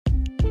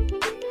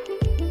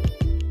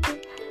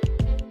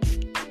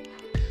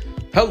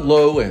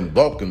Hello and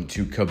welcome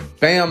to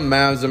Kabam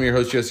Mavs. I'm your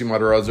host, Jesse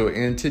Matarazzo,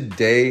 and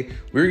today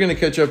we're going to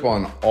catch up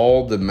on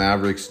all the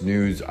Mavericks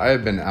news. I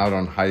have been out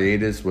on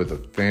hiatus with a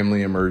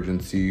family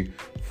emergency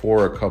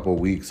for a couple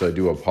weeks. I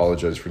do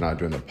apologize for not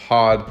doing the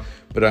pod,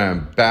 but I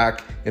am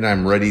back and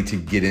I'm ready to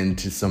get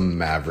into some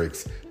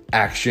Mavericks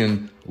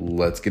action.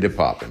 Let's get it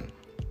popping.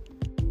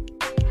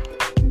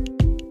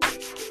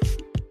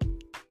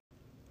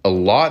 A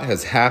lot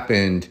has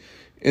happened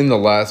in the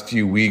last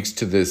few weeks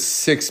to the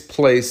sixth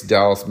place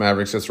Dallas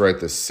Mavericks. That's right,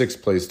 the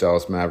sixth place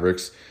Dallas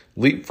Mavericks,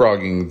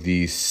 leapfrogging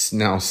the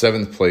now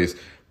seventh place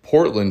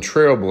Portland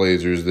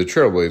Trailblazers. The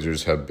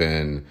Trailblazers have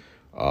been,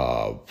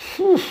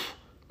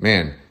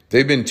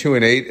 they've been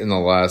 2-8 in the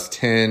last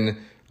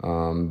 10.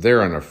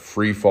 They're on a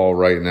free fall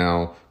right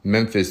now.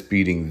 Memphis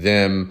beating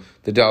them.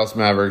 The Dallas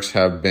Mavericks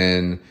have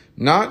been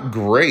not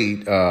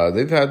great.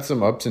 They've had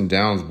some ups and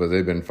downs, but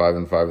they've been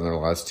 5-5 in their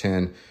last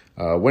 10.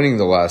 Winning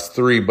the last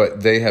 3,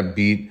 but they have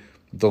beat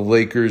the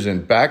Lakers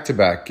in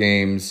back-to-back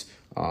games,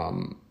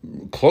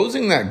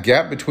 closing that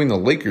gap between the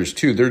Lakers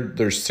too.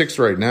 They're 6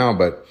 right now,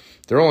 but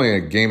they're only a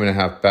game and a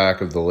half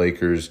back of the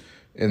Lakers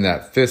in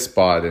that 5th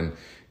spot. And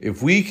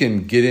if we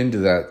can get into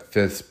that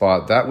 5th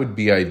spot, that would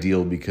be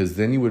ideal, because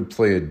then you would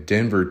play a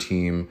Denver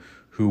team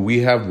who we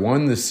have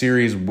won the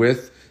series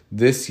with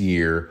this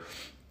year.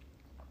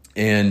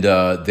 And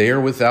they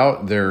are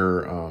without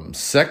their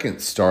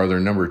second star, their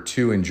number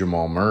 2 in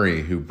Jamal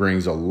Murray, who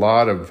brings a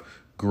lot of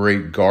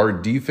great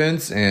guard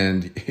defense.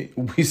 And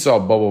we saw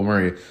Bubble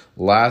Murray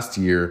last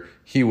year.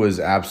 He was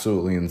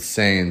absolutely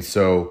insane.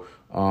 So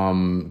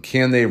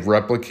can they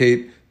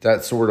replicate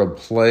that sort of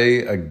play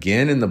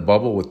again in the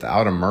bubble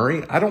without a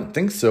Murray? I don't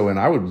think so. And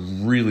I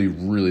would really,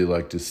 really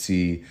like to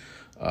see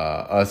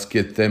us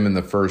get them in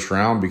the first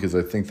round, because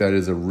I think that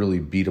is a really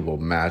beatable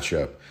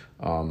matchup.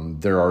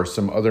 There are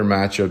some other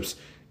matchups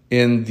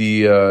in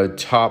the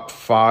top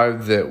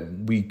 5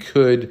 that we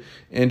could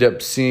end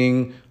up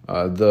seeing.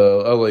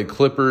 The LA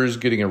Clippers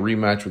getting a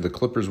rematch with the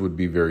Clippers would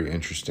be very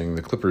interesting.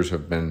 The Clippers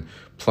have been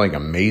playing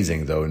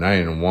amazing, though,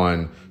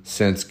 9-1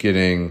 since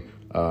getting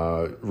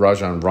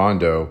Rajon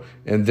Rondo.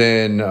 And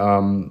then,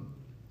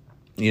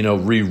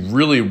 we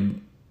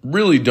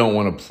really don't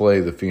want to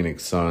play the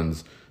Phoenix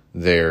Suns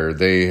there.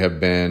 They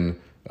have been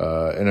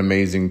an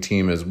amazing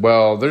team as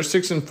well. They're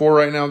 6-4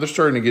 right now. They're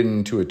starting to get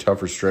into a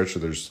tougher stretch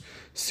of their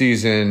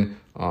season.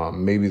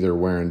 Maybe they're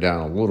wearing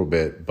down a little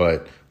bit,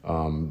 but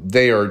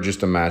they are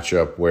just a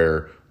matchup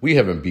where we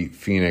haven't beat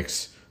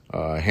Phoenix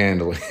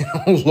handily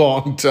in a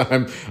long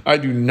time. I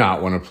do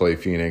not want to play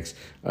Phoenix.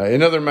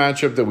 Another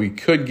matchup that we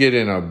could get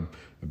in a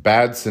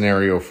bad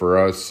scenario for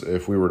us,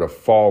 if we were to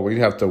fall, we'd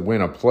have to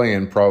win a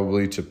play-in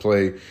probably to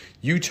play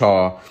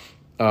Utah.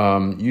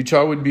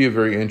 Utah would be a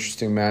very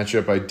interesting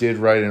matchup. I did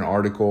write an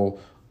article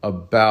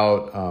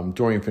about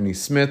Dorian Finney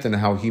Sniper and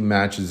how he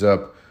matches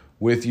up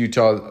with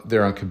Utah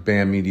there on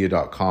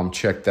KabamMedia.com.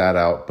 Check that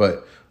out.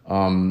 But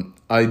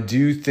I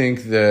do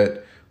think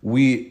that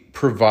we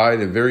provide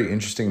a very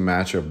interesting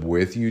matchup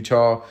with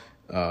Utah.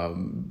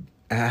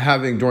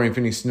 Having Dorian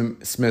Finney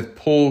Sniper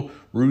pull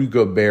Rudy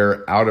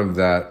Gobert out of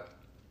that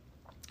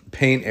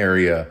paint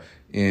area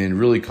and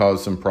really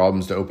cause some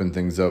problems to open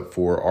things up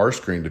for our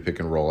screen to pick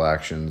and roll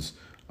actions.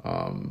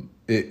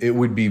 It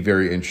would be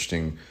very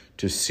interesting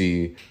to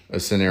see a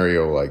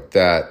scenario like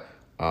that.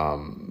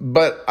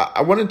 But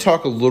I want to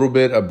talk a little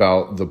bit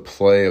about the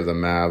play of the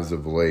Mavs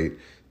of late.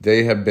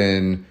 They have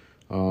been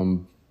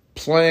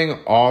playing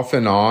off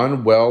and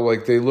on. Well,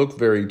 like, they look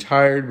very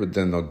tired, but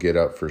then they'll get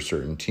up for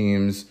certain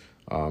teams.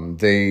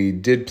 They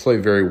did play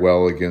very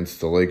well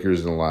against the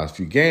Lakers in the last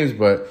few games,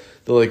 but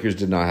the Lakers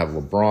did not have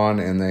LeBron,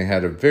 and they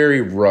had a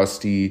very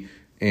rusty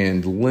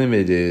and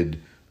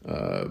limited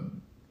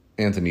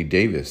Anthony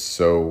Davis.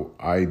 So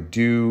I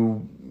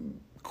do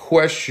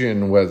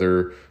question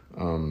whether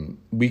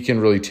we can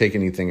really take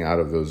anything out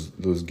of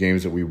those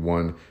games that we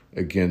won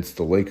against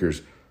the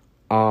Lakers.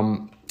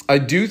 I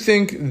do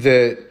think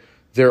that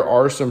there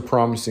are some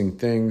promising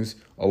things.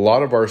 A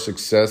lot of our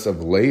success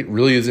of late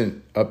really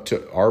isn't up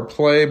to our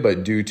play,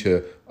 but due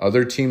to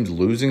other teams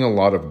losing a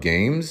lot of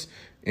games.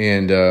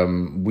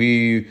 And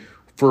we,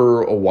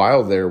 for a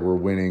while there, were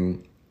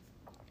winning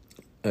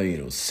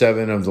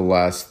 7 of the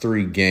last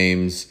 3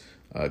 games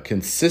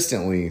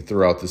consistently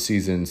throughout the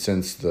season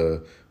since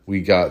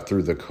we got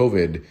through the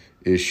COVID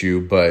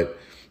issue. But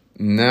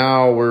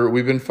now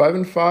we've been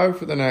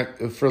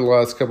 5-5 for the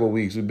last couple of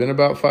weeks. We've been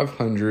about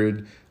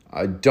 500.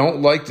 I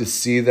don't like to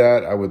see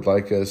that. I would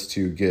like us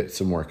to get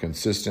some more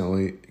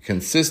consistency.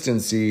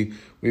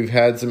 We've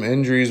had some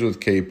injuries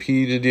with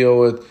KP to deal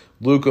with.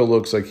 Luka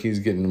looks like he's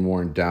getting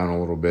worn down a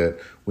little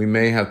bit. We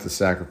may have to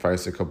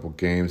sacrifice a couple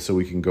games so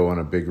we can go on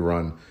a big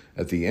run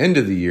at the end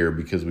of the year,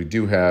 because we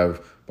do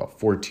have about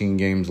 14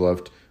 games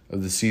left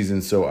of the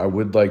season. So I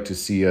would like to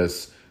see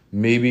us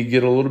maybe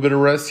get a little bit of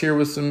rest here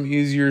with some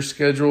easier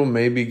schedule,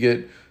 maybe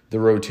get the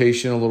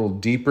rotation a little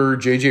deeper.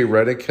 JJ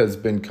Redick has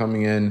been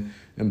coming in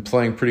and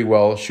playing pretty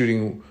well,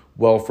 shooting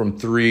well from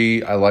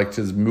 3. I liked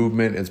his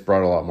movement. It's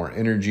brought a lot more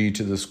energy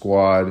to the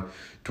squad.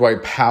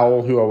 Dwight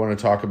Powell, who I want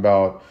to talk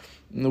about,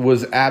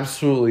 was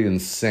absolutely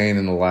insane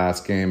in the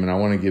last game, and I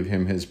want to give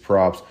him his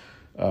props.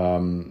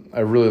 I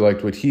really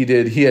liked what he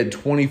did. He had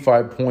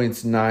 25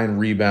 points, 9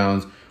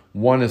 rebounds,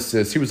 1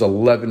 assist. He was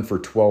 11 for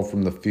 12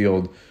 from the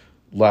field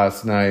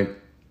last night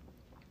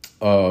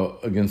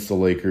against the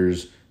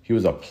Lakers. He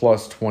was a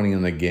plus 20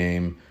 in the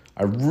game.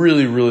 I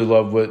really, really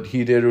love what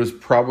he did. It was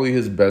probably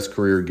his best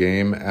career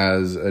game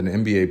as an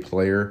NBA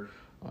player.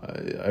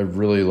 I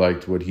really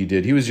liked what he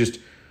did. He was just,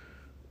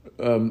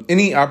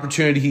 any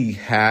opportunity he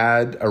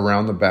had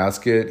around the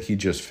basket, he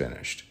just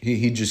finished.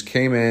 He just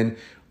came in,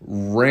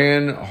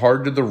 ran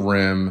hard to the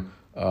rim.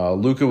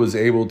 Luka was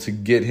able to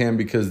get him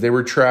because they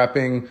were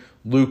trapping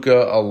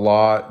Luka a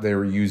lot. They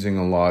were using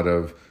a lot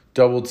of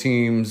double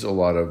teams, a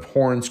lot of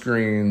horn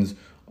screens,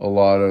 a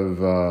lot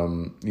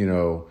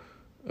of,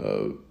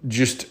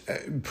 just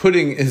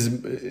putting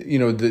his,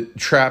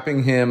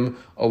 trapping him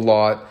a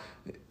lot.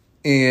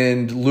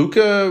 And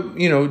Luka,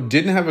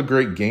 didn't have a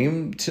great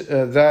game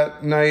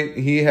that night.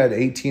 He had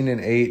 18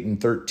 and 8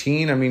 and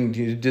 13. I mean,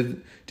 he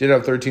did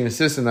have 13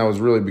 assists, and that was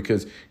really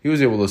because he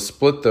was able to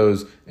split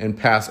those and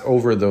pass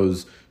over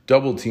those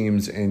double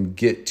teams and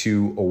get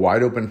to a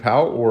wide open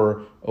Powell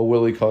or a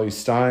Willie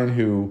Cauley-Stein,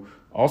 who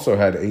also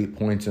had 8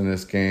 points in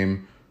this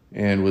game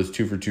and was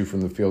 2 for 2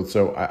 from the field.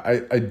 So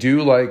I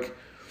do like,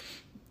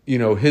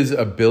 his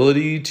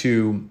ability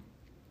to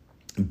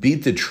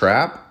beat the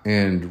trap,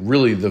 and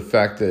really the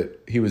fact that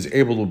he was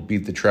able to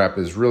beat the trap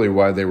is really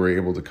why they were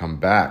able to come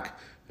back.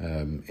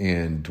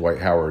 And Dwight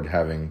Powell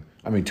having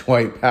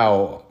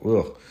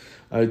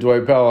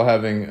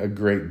a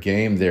great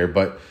game there.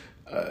 But,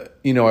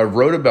 I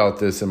wrote about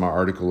this in my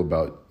article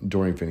about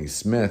Dorian Finney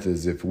Smith,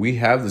 is if we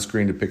have the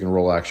screen to pick and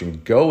roll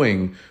action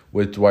going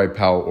with Dwight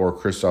Powell or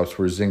Kristaps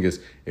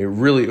Porzingis, it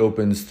really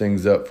opens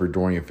things up for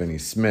Dorian Finney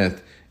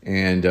Smith.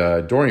 And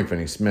Dorian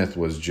Finney Smith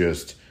was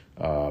just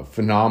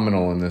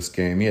phenomenal in this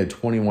game. He had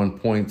 21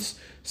 points,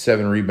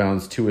 7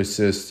 rebounds, 2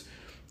 assists.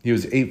 He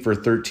was 8 for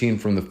 13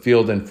 from the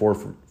field and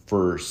 4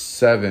 for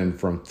 7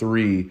 from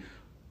 3.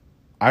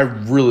 I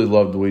really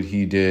loved what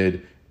he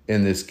did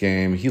in this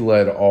game. He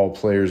led all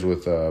players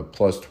with a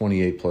plus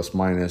 28 plus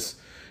minus,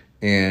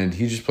 and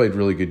he just played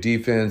really good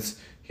defense.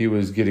 He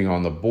was getting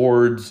on the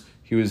boards.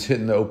 He was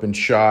hitting the open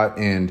shot,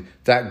 and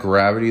that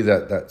gravity,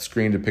 that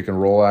screen to pick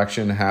and roll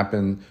action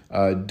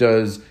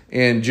does,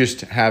 and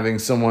just having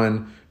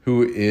someone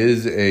who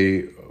is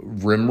a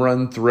rim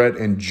run threat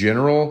in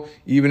general,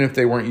 even if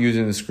they weren't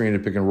using the screen to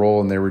pick and roll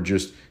and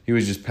he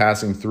was just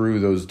passing through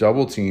those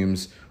double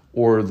teams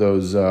or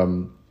those,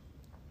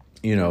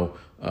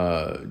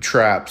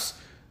 traps,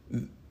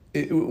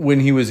 when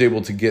he was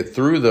able to get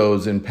through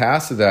those and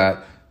pass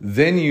that,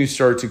 then you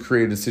start to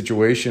create a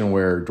situation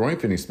where Dorian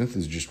Finney-Smith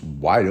is just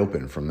wide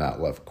open from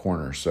that left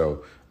corner.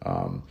 So,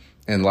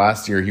 and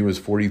last year he was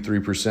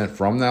 43%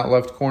 from that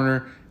left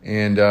corner.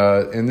 And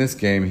in this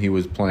game, he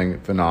was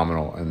playing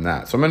phenomenal in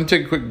that. So I'm going to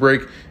take a quick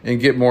break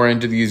and get more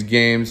into these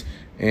games,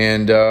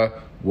 and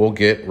we'll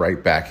get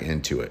right back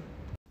into it.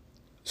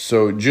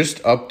 So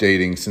just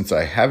updating, since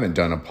I haven't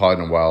done a pod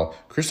in a while,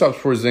 Kristaps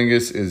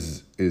Porzingis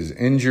is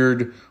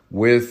injured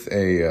with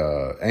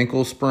a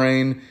ankle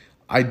sprain.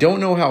 I don't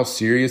know how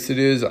serious it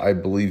is. I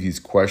believe he's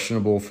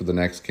questionable for the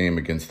next game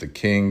against the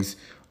Kings.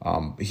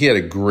 He had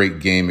a great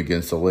game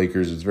against the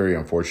Lakers. It's very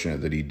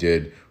unfortunate that he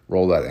did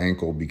roll that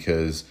ankle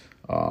because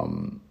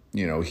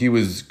he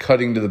was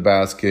cutting to the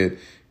basket,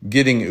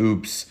 getting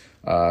oops,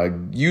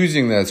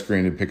 using that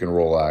screen to pick and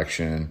roll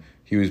action.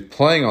 He was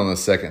playing on the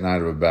second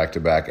night of a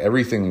back-to-back.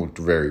 Everything looked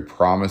very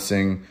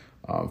promising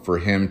for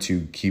him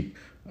to keep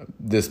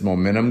this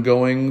momentum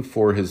going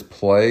for his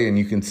play. And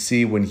you can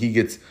see when he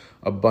gets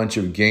a bunch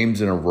of games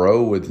in a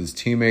row with his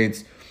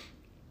teammates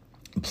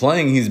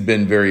playing, he's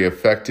been very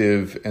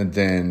effective, and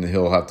then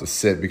he'll have to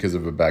sit because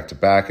of a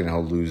back-to-back and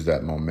he'll lose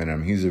that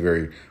momentum. He's a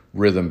very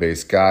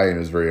rhythm-based guy, and it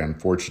was very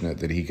unfortunate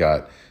that he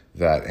got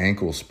that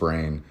ankle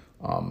sprain.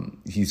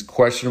 He's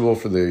questionable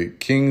for the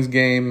Kings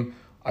game.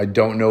 I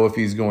don't know if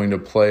he's going to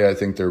play. I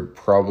think they're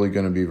probably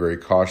going to be very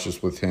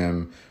cautious with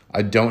him.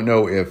 I don't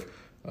know if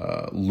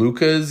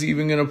Luka is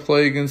even going to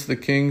play against the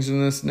Kings in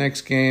this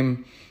next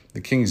game.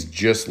 The Kings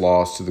just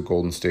lost to the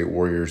Golden State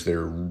Warriors.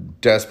 They're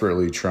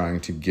desperately trying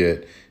to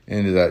get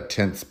into that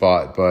 10th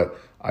spot, but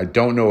I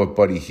don't know if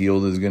Buddy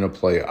Hield is going to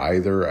play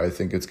either. I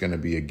think it's going to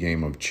be a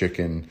game of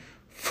chicken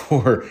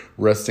for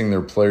resting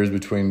their players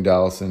between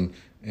Dallas and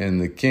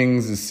the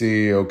Kings to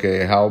see,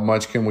 okay, how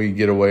much can we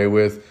get away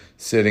with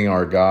sitting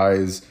our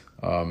guys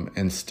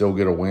and still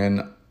get a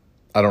win.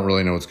 I don't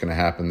really know what's going to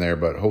happen there,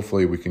 but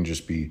hopefully we can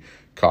just be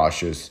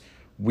cautious.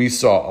 We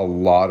saw a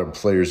lot of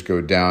players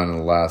go down in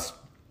the last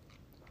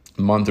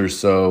month or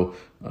so.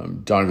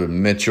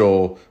 Donovan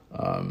Mitchell,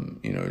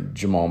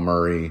 Jamal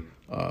Murray.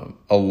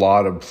 A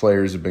lot of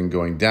players have been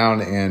going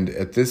down, and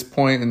at this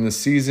point in the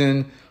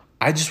season,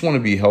 I just want to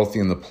be healthy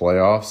in the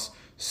playoffs,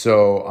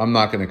 so I'm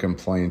not going to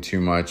complain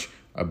too much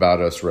about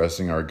us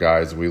resting our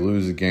guys. We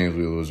lose the games,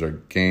 we lose our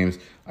games.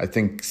 I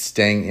think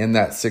staying in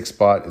that 6th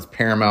spot is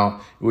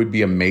paramount. It would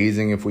be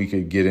amazing if we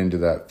could get into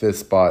that 5th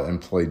spot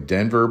and play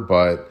Denver,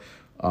 but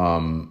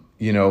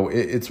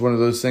it's one of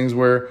those things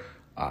where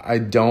I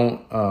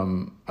don't.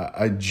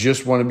 I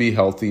just want to be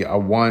healthy. I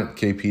want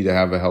KP to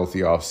have a healthy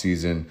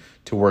offseason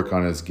to work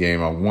on his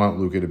game. I want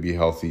Luka to be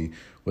healthy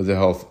with a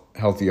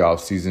healthy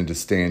offseason to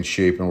stay in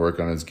shape and work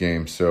on his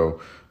game.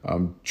 So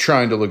I'm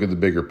trying to look at the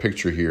bigger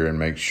picture here and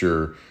make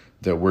sure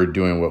that we're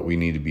doing what we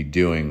need to be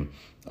doing.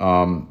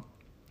 And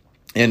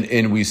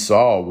we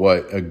saw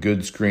what a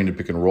good screen to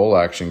pick and roll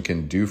action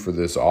can do for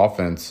this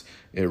offense.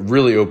 It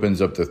really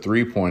opens up the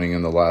 3-pointing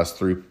in the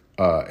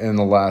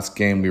last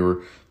game. We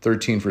were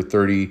 13 for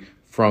 30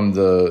 from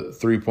the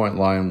 3-point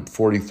line,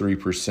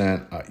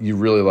 43%. You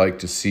really like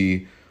to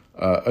see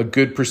a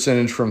good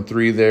percentage from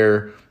three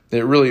there.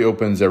 It really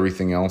opens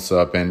everything else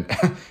up. And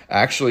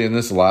actually, in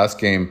this last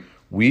game,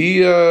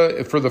 we,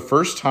 for the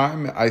first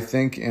time, I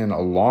think in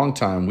a long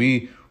time,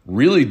 we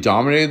really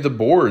dominated the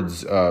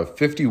boards,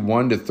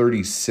 51 to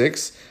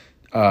 36,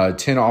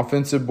 10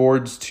 offensive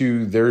boards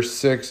to their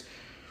 6.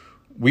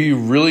 We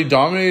really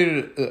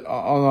dominated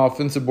on the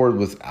offensive board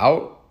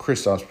without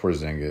Kristaps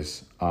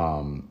Porzingis.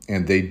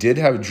 And they did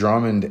have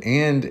Drummond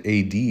and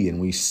AD, and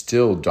we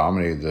still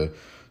dominated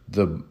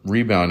the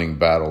rebounding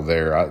battle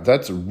there.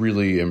 That's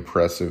really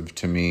impressive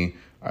to me.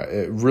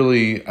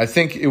 I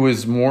think it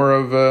was more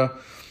of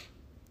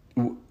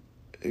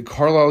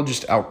Carlisle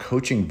just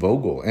out-coaching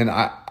Vogel. And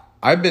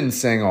I've been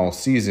saying all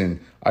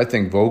season, I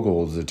think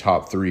Vogel is the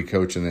top 3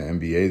 coach in the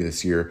NBA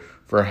this year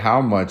for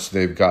how much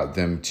they've got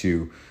them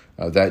to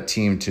that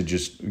team to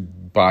just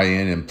buy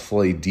in and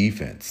play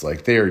defense.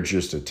 Like, they are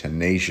just a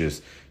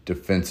tenacious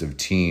defensive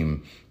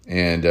team.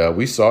 And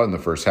we saw in the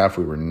first half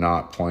we were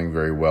not playing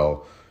very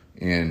well.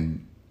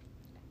 And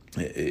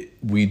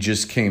we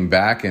just came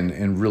back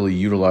and really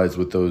utilized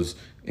with those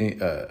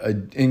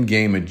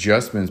in-game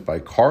adjustments by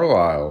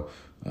Carlisle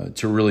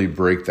to really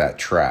break that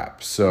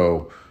trap.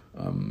 So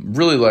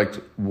really liked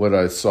what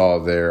I saw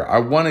there. I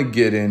want to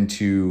get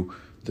into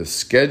the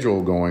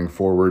schedule going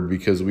forward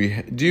because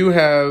we do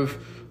have,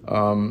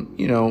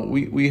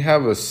 we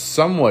have a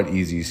somewhat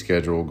easy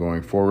schedule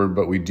going forward,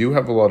 but we do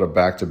have a lot of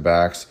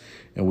back-to-backs,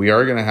 and we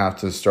are going to have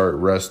to start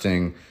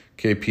resting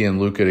KP and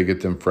Luka to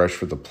get them fresh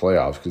for the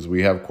playoffs because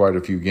we have quite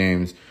a few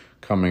games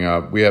coming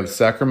up. We have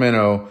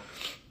Sacramento,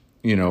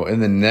 in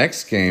the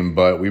next game,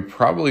 but we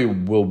probably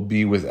will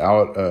be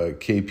without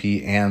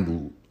KP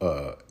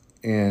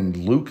and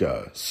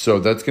Luka. So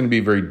that's going to be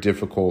very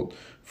difficult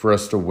for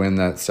us to win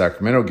that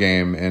Sacramento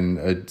game, and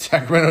a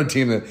Sacramento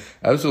team that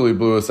absolutely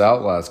blew us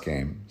out last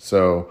game.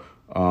 So,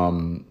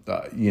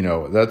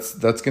 that's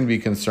going to be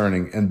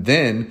concerning. And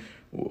then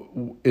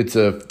that's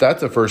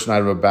a first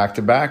night of a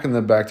back-to-back, and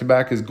the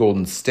back-to-back is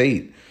Golden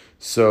State.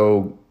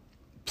 So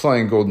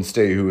playing Golden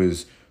State, who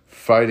is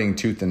fighting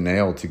tooth and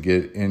nail to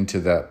get into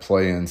that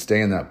play-in,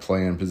 stay in that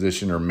play-in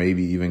position, or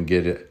maybe even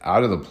get it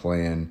out of the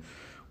play-in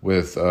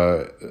with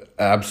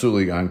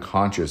absolutely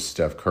unconscious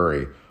Steph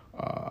Curry.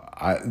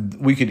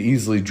 We could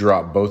easily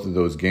drop both of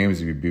those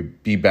games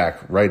and be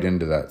back right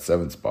into that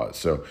 7th spot.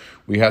 So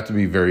we have to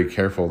be very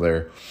careful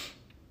there.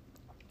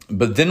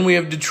 But then we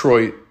have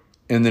Detroit,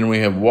 and then we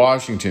have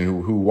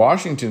Washington, who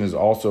Washington is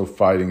also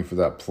fighting for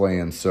that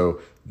play-in.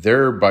 So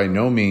they're by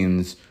no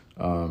means,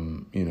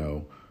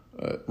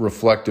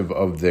 reflective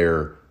of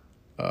their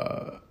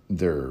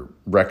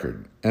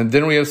record. And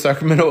then we have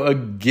Sacramento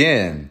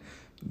again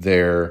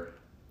there,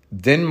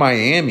 then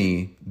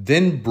Miami,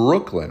 then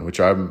Brooklyn, which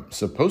I'm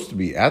supposed to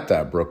be at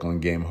that Brooklyn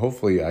game.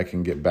 Hopefully I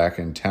can get back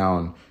in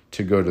town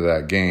to go to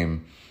that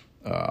game.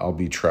 I'll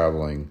be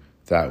traveling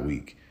that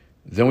week.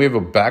 Then we have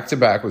a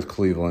back-to-back with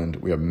Cleveland.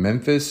 We have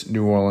Memphis,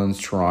 New Orleans,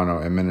 Toronto,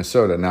 and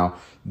Minnesota. Now,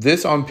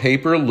 this on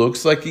paper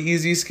looks like an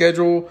easy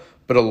schedule,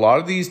 but a lot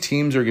of these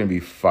teams are going to be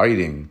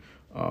fighting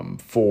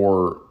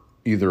for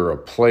either a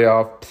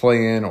playoff,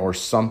 play-in, or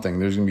something.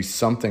 There's going to be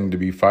something to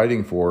be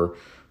fighting for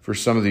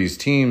some of these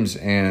teams,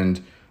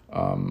 and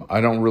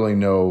I don't really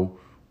know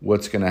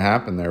what's going to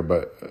happen there.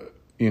 But,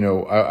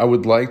 I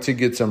would like to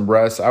get some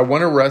rest. I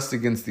want to rest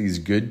against these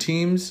good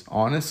teams,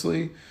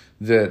 honestly,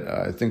 that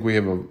I think we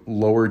have a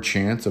lower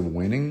chance of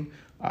winning.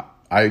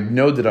 I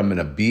know that I'm going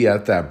to be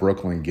at that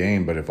Brooklyn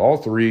game, but if all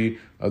 3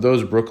 of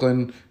those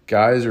Brooklyn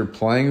guys are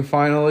playing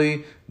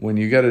finally, when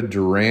you got a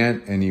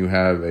Durant and you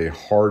have a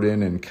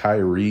Harden and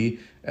Kyrie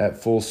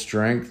at full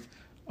strength,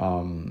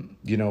 I'm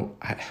not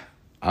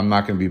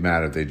going to be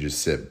mad if they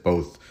just sit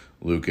both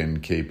Luka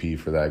and KP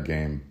for that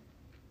game.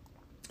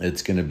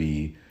 It's going to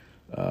be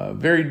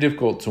very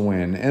difficult to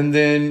win. And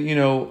then,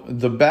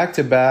 the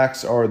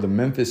back-to-backs are the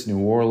Memphis, New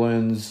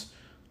Orleans,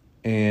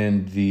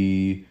 and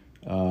the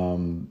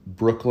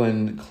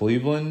Brooklyn,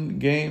 Cleveland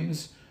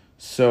games.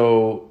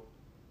 So,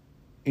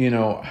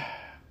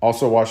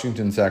 also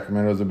Washington,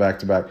 Sacramento is a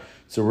back-to-back.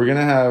 So we're going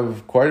to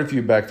have quite a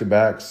few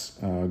back-to-backs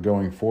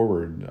going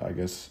forward. I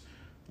guess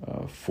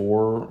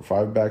 4 or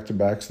 5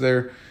 back-to-backs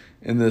there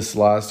in this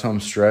last home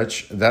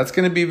stretch. That's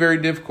going to be very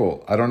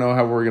difficult. I don't know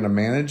how we're going to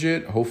manage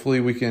it. Hopefully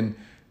we can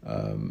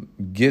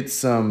get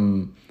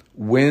some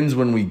wins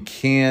when we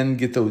can,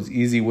 get those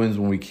easy wins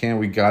when we can.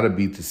 We got to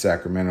beat the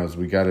Sacramentos.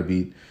 We got to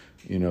beat,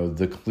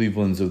 the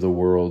Clevelands of the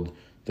world,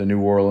 the New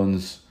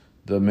Orleans,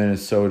 the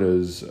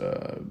Minnesotas.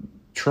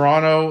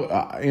 Toronto,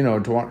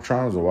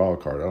 Toronto's a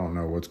wild card. I don't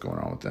know what's going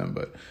on with them,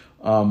 but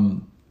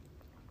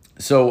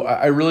so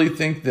I really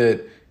think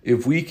that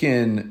if we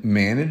can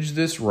manage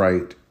this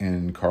right,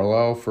 and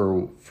Carlisle,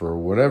 for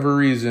whatever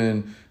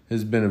reason,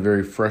 has been a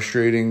very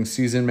frustrating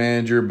season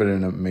manager, but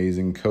an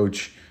amazing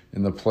coach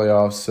in the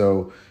playoffs.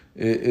 So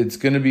it's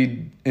going to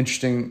be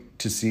interesting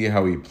to see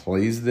how he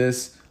plays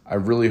this. I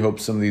really hope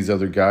some of these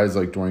other guys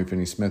like Dorian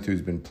Finney Smith,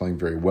 who's been playing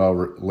very well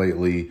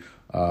lately,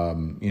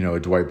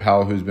 Dwight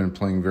Powell, who's been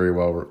playing very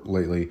well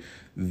lately,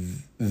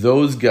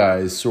 those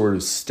guys sort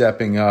of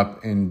stepping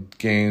up in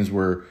games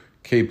where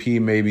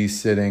KP may be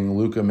sitting,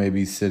 Luka may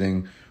be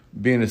sitting,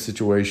 be in a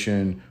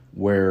situation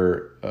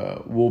where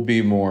we'll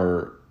be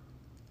more,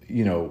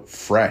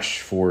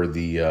 fresh for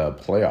the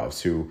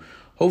playoffs. Who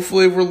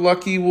hopefully, if we're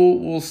lucky,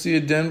 we'll see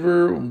a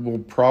Denver. We'll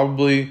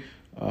probably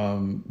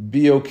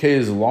be okay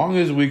as long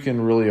as we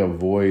can really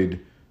avoid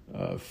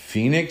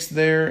Phoenix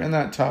there in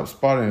that top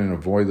spot and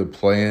avoid the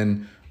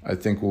play-in. I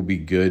think we'll be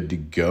good to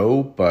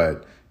go,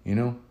 but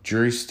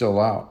jury's still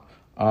out.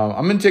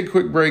 I'm going to take a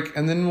quick break,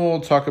 and then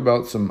we'll talk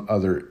about some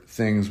other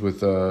things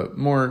with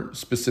more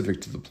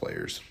specific to the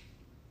players.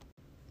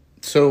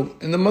 So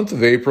in the month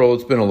of April,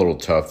 it's been a little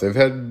tough. They've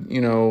had,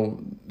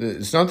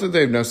 it's not that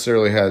they've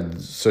necessarily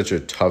had such a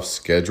tough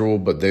schedule,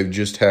 but they've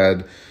just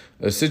had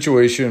a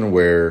situation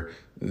where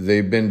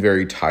they've been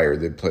very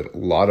tired. They've played a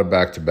lot of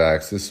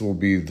back-to-backs. This will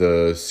be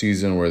the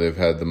season where they've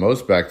had the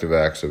most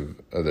back-to-backs of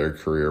their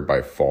career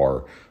by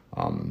far.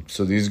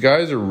 So these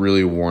guys are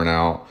really worn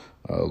out.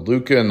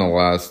 Luka in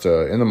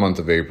the month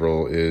of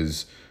April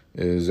is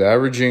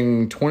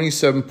averaging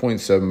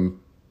 27.7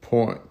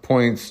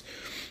 points,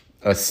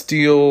 a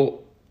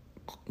steal,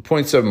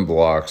 0.7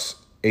 blocks,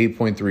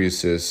 8.3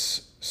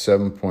 assists,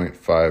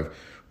 7.5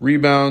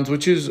 rebounds,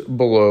 which is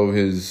below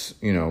his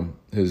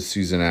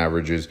season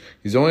averages.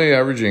 He's only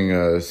averaging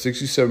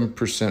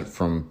 67%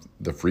 from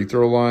the free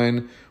throw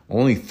line,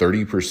 only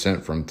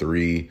 30% from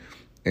three,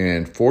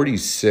 and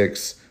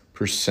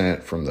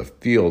 46% from the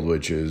field,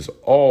 which is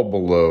all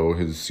below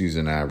his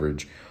season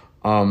average,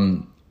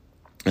 and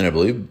I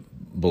believe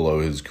below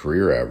his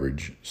career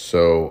average.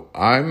 So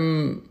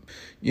I'm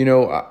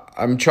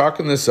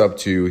chalking this up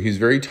to he's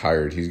very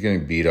tired. He's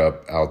getting beat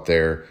up out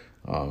there.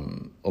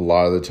 A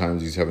lot of the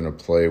times he's having to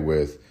play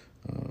with,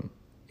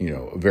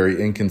 a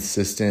very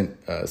inconsistent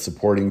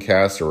supporting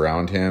cast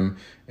around him,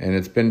 and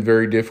it's been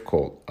very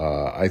difficult.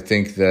 I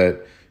think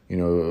that,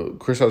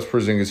 Kristaps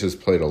Porzingis has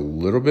played a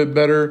little bit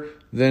better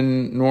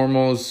than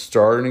normal, is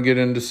starting to get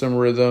into some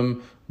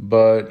rhythm,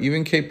 but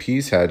even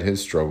KP's had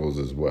his struggles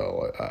as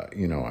well.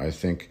 I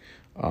think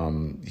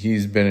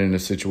he's been in a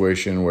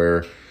situation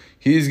where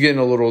he's getting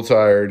a little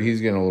tired.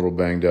 He's getting a little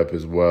banged up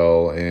as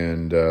well.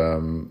 And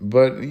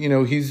but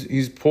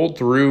he's pulled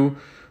through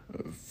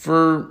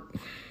for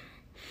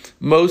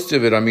most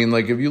of it. I mean,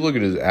 like if you look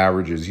at his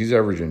averages, he's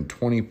averaging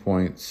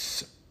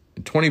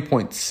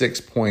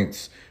 20.6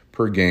 points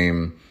per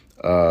game,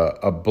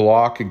 a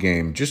block a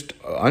game, just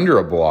under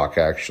a block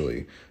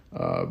actually,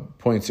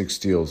 0.6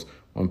 steals,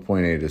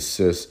 1.8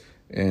 assists,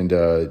 and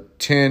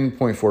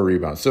 10.4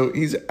 rebounds. So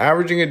he's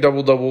averaging a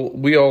double-double.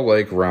 We all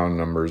like round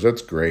numbers.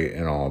 That's great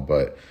and all,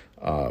 but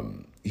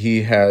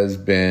he has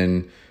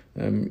been,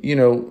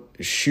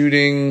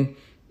 shooting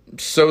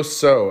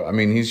so-so. I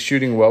mean, he's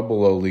shooting well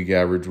below league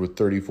average with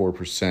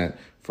 34%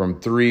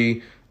 from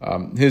three.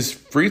 His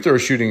free throw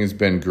shooting has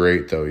been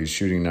great, though. He's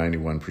shooting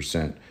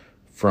 91%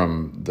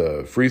 from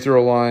the free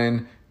throw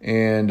line,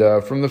 and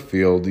from the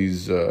field,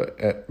 he's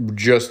at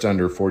just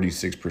under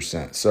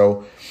 46%.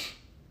 So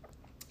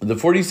the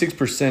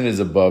 46% is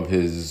above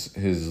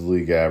his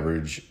league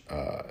average,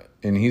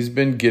 and he's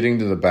been getting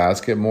to the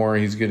basket more.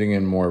 He's getting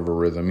in more of a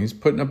rhythm. He's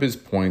putting up his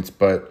points,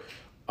 but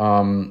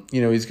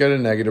he's got a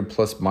negative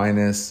plus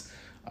minus.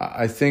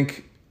 I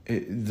think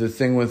the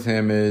thing with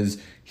him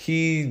is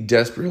he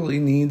desperately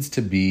needs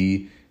to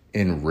be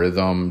in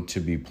rhythm to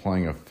be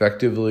playing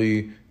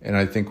effectively, and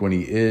I think when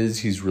he is,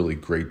 he's really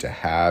great to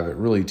have. It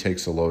really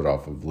takes a load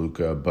off of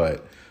Luka,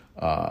 but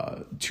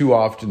too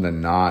often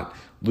than not,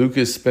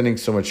 Luka's spending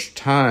so much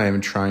time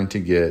trying to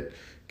get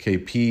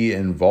KP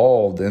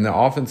involved, and the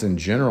offense in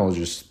general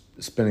just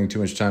spending too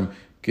much time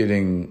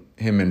getting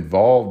him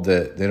involved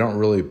that they don't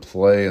really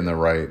play in the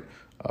right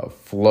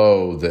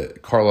flow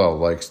that Carlisle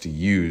likes to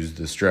use,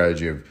 the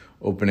strategy of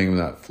opening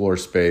that floor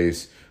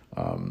space,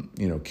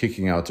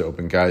 kicking out to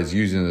open guys,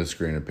 using the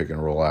screen and pick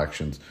and roll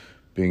actions,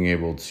 being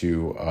able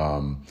to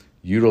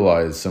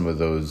utilize some of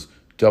those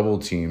double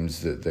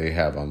teams that they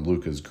have on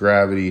Luka's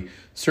gravity,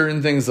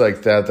 certain things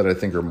like that I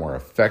think are more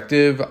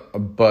effective,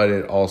 but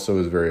it also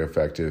is very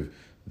effective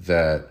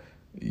that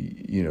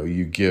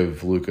you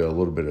give Luka a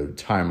little bit of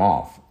time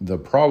off. The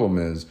problem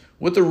is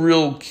what the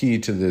real key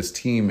to this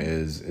team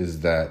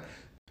is that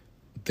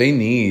they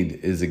need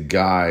is a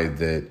guy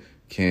that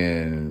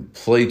can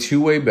play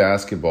two-way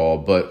basketball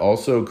but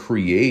also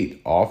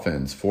create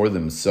offense for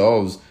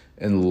themselves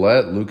and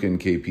let Luka and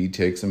KP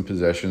take some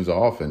possessions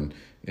off and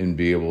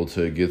be able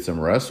to get some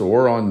rest,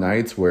 or on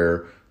nights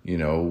where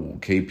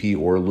KP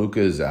or Luka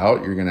is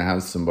out, you're going to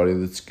have somebody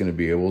that's going to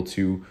be able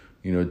to,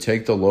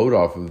 take the load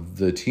off of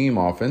the team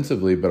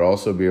offensively, but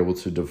also be able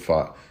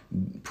to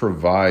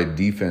provide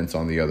defense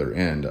on the other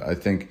end. I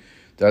think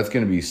that's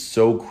going to be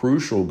so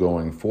crucial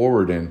going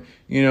forward. And,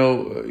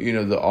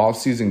 the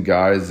offseason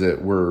guys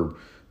that we're,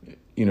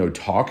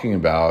 talking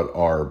about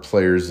are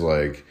players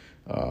like,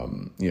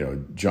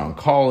 John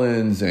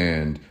Collins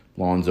and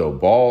Lonzo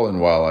Ball. And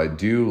while I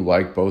do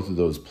like both of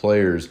those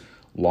players,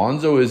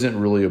 Lonzo isn't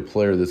really a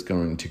player that's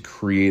going to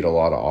create a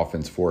lot of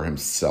offense for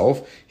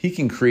himself. He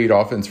can create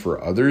offense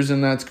for others,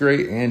 and that's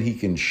great. And he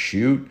can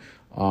shoot,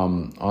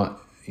 an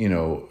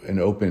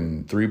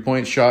open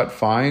 3-point shot,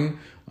 fine.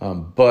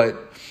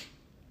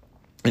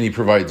 And he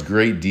provides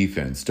great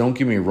defense. Don't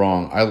get me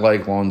wrong. I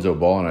like Lonzo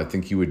Ball, and I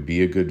think he would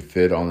be a good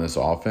fit on this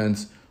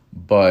offense.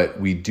 But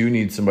we do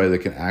need somebody that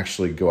can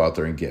actually go out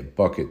there and get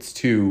buckets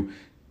too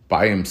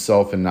by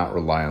himself and not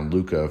rely on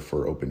Luka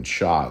for open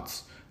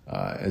shots.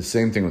 And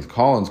same thing with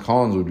Collins.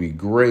 Collins would be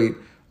great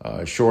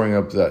shoring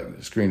up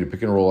that screen to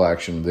pick and roll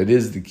action. That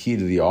is the key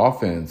to the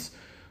offense.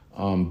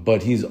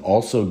 But he's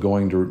also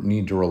going to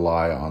need to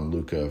rely on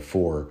Luka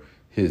for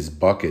his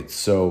buckets.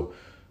 So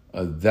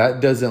that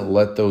doesn't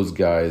let those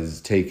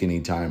guys take any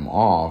time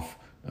off.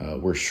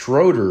 Where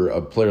Schroeder, a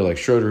player like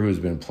Schroeder who's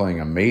been playing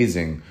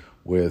amazing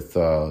with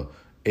AD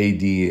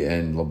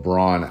and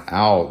LeBron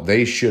out,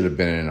 they should have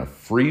been in a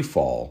free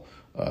fall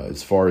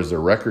as far as their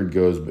record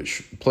goes. But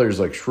players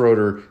like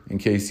Schroeder and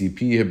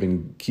KCP have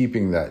been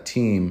keeping that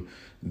team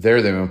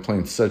there. They've been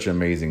playing such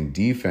amazing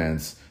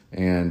defense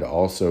and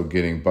also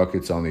getting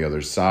buckets on the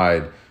other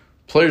side.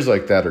 Players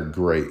like that are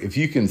great. If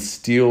you can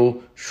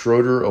steal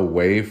Schroeder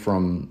away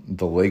from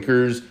the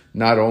Lakers,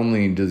 not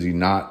only does he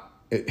not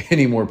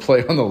anymore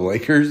play on the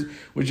Lakers,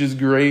 which is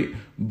great,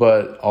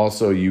 but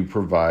also you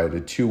provide a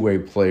two-way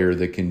player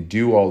that can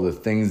do all the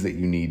things that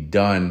you need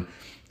done.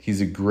 He's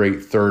a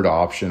great third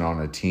option on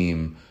a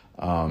team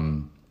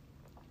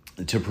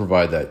to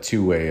provide that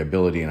two-way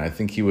ability, and I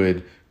think he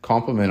would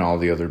complement all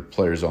the other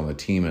players on the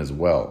team as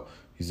well.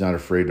 He's not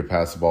afraid to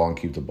pass the ball and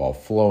keep the ball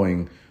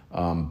flowing,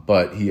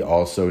 but he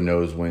also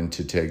knows when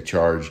to take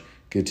charge,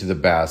 get to the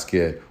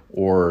basket,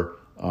 or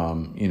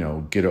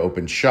get an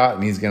open shot,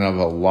 and he's going to have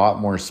a lot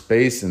more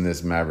space in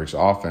this Mavericks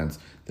offense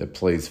that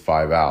plays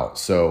 5 out.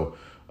 So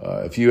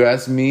if you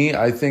ask me,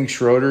 I think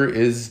Schroeder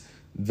is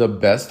the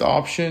best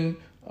option.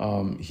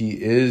 He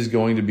is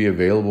going to be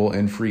available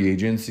in free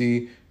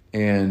agency.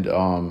 And,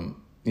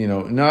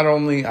 not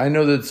only, I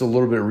know that it's a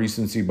little bit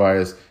recency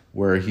bias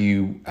where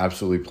he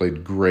absolutely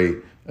played great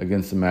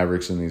against the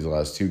Mavericks in these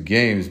last 2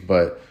 games,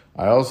 but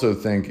I also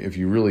think if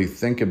you really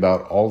think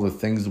about all the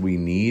things we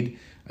need,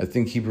 I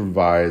think he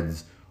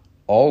provides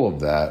all of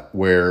that,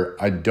 where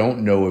I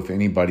don't know if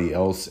anybody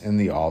else in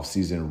the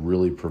offseason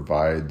really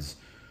provides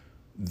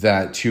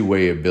that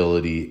two-way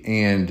ability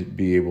and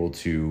be able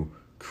to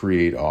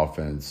create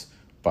offense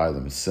by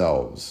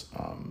themselves.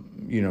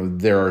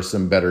 There are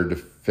some better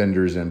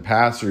defenders and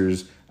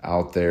passers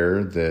out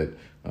there that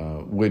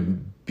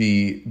would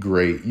be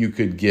great. You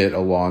could get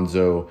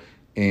Alonzo,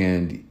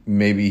 and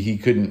maybe he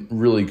couldn't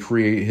really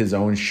create his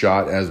own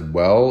shot as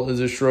well as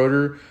a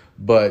Schroeder,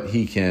 but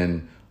he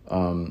can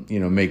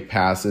make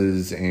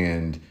passes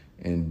and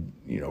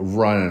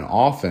run an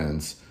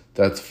offense.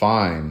 That's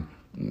fine.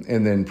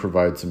 And then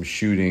provide some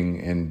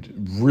shooting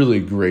and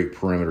really great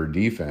perimeter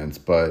defense.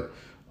 But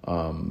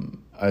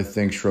I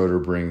think Schroeder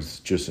brings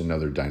just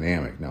another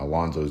dynamic. Now,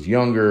 Alonzo's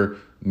younger.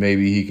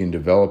 Maybe he can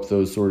develop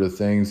those sort of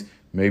things.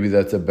 Maybe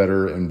that's a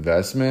better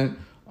investment.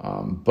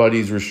 But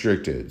he's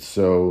restricted.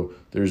 So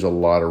there's a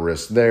lot of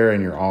risk there.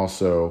 And you're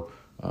also,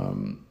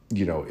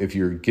 if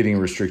you're getting a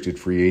restricted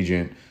free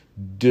agent,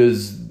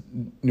 does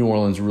New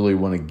Orleans really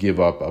want to give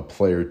up a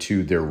player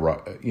to their,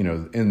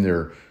 in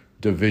their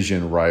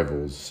division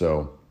rivals?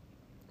 So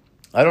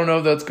I don't know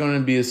if that's going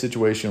to be a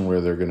situation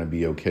where they're going to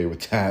be okay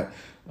with that.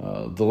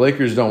 The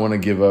Lakers don't want to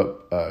give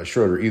up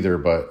Schroeder either,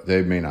 but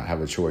they may not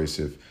have a choice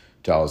if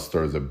Dallas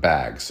throws a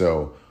bag.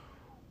 So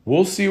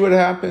we'll see what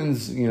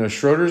happens.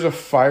 Schroeder's a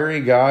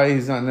fiery guy.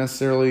 He's not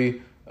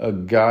necessarily a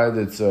guy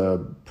that's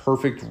a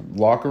perfect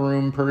locker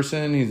room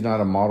person. He's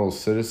not a model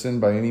citizen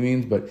by any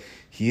means, but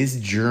he is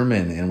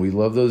German, and we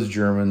love those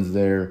Germans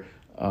there.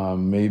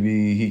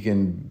 Maybe he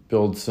can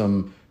build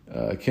some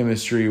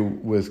chemistry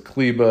with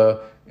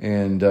Kleba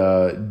and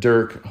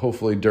Dirk.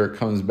 Hopefully Dirk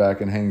comes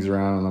back and hangs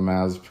around on the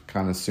Mavs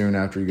kind of soon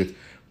after he gets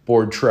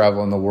bored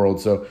traveling the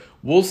world. So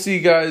we'll see,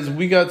 guys.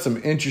 We got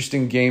some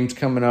interesting games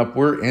coming up.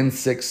 We're in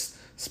 6th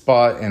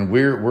spot, and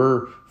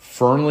we're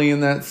firmly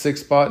in that 6th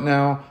spot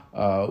now.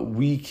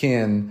 We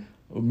can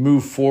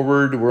move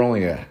forward. We're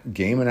only a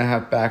game and a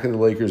half back of the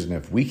Lakers, and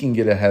if we can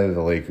get ahead of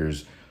the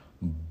Lakers,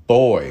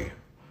 boy,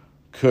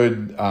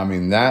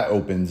 that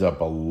opens up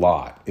a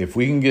lot. If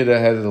we can get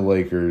ahead of the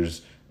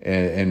Lakers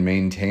and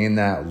maintain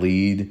that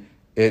lead,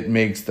 it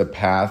makes the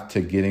path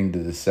to getting to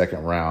the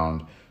second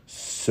round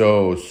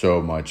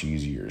so much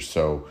easier.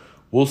 So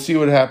we'll see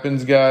what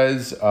happens,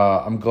 guys.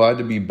 I'm glad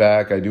to be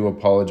back. I do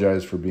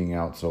apologize for being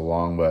out so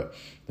long, but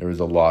there was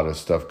a lot of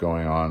stuff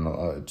going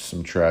on,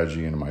 some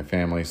tragedy in my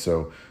family.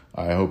 So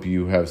I hope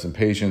you have some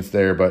patience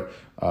there, but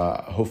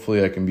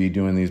hopefully I can be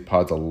doing these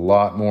pods a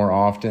lot more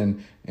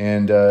often.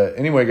 And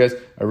anyway, guys,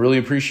 I really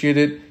appreciate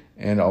it,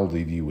 and I'll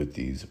leave you with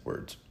these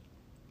words.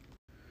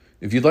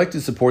 If you'd like to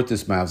support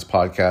this Mavs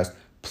podcast,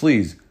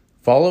 please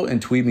follow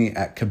and tweet me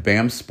at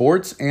Kabam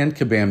Sports and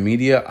Kabam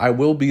Media. I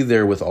will be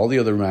there with all the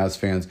other Mavs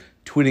fans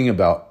tweeting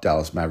about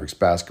Dallas Mavericks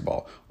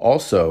basketball.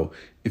 Also,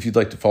 if you'd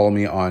like to follow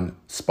me on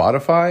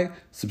Spotify,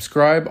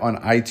 subscribe on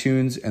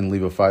iTunes, and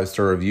leave a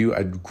 5-star review,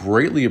 I'd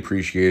greatly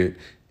appreciate it.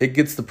 It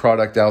gets the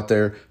product out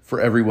there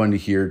for everyone to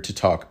hear to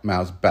talk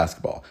Mavs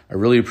basketball. I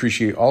really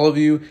appreciate all of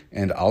you,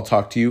 and I'll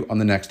talk to you on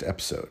the next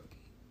episode.